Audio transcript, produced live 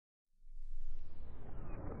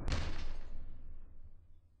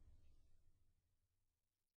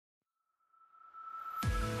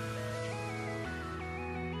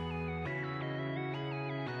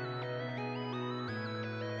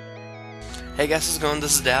Hey guys, how's it going?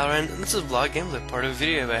 This is Dalran, and this is vlog gameplay, part of a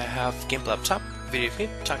video where I have gameplay up top, video of me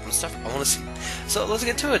talking about stuff I want to see. So let's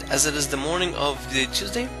get to it, as it is the morning of the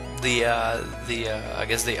Tuesday, I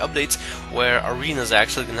guess the updates, where arenas are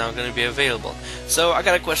actually now going to be available. So I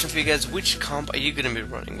got a question for you guys: which comp are you going to be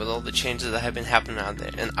running with all the changes that have been happening out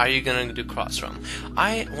there, and are you going to do cross-roam?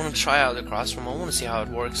 I want to try out the cross-roam. I want to see how it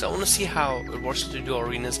works. I want to see how it works to do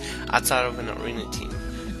arenas outside of an arena team.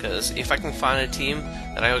 Because if I can find a team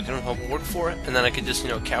that I can help work for, and then I can just,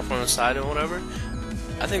 cap on the side or whatever,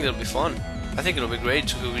 I think it'll be fun. I think it'll be great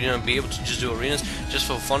to, be able to just do arenas just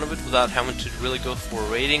for fun of it without having to really go for a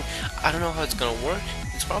rating. I don't know how it's gonna work.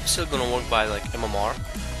 It's probably still gonna work by like MMR,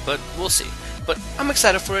 but we'll see. But I'm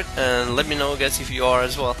excited for it, and let me know, guys, if you are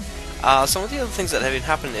as well. Some of the other things that have been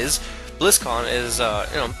happening is Blizzcon is,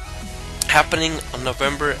 happening on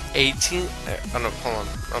November 18th,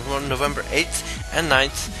 on November 8th and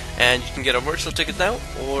 9th, and you can get a virtual ticket now,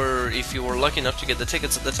 or if you were lucky enough to get the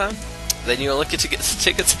tickets at the time, then you're lucky to get the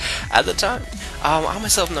tickets at the time. I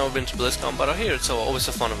myself have never been to BlizzCon, but I hear it's always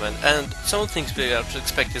a fun event, and some of the things we have to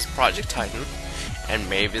expect is Project Titan, and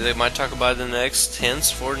maybe they might talk about the next hints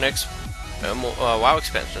for next WoW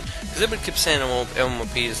expansion, because everybody keeps saying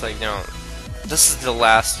MMOP is like, this is the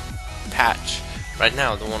last patch. Right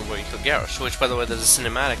now, the one where you kill Garrosh, which, by the way, there's a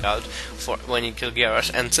cinematic out for when you kill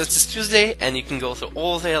Garrosh, and since it's Tuesday, and you can go through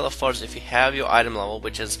all the LFRs if you have your item level,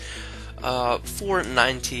 which is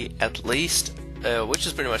 490 at least, which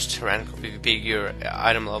is pretty much tyrannical PvP gear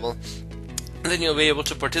item level. And then you'll be able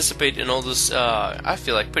to participate in all this, I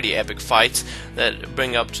feel like, pretty epic fights that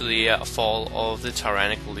bring up to the fall of the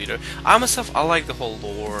tyrannical leader. I myself, I like the whole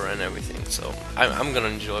lore and everything, so I'm gonna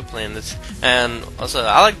enjoy playing this. And also,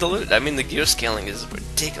 I like the loot. I mean, the gear scaling is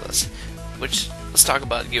ridiculous. Which, let's talk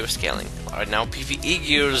about gear scaling. Right now, PvE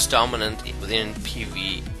gear is dominant within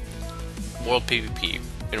World PvP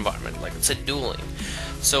environment, like it's a dueling.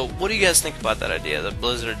 So, what do you guys think about that idea that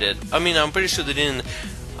Blizzard did? I mean, I'm pretty sure they didn't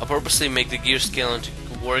purposely make the gear scaling to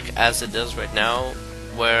work as it does right now,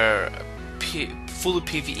 where fully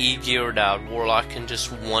PvE geared out Warlock can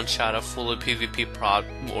just one-shot a fully PvP prod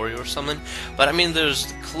warrior or something. But I mean, there's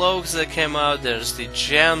the cloaks that came out, there's the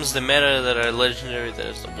gems, the meta that are legendary,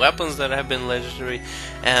 there's the weapons that have been legendary,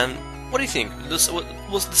 and what do you think?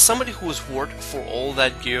 Was somebody who was worked for all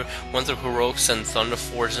that gear, went through Heroics and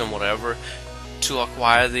Thunderforge and whatever, to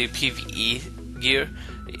acquire the PvE gear,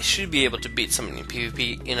 should be able to beat somebody in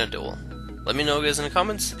PvP in a duel? Let me know, guys, in the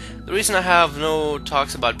comments. The reason I have no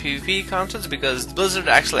talks about PvP content is because Blizzard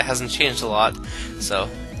actually hasn't changed a lot, so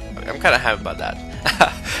I'm kind of happy about that.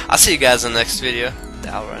 I'll see you guys in the next video.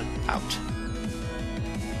 Dalran out.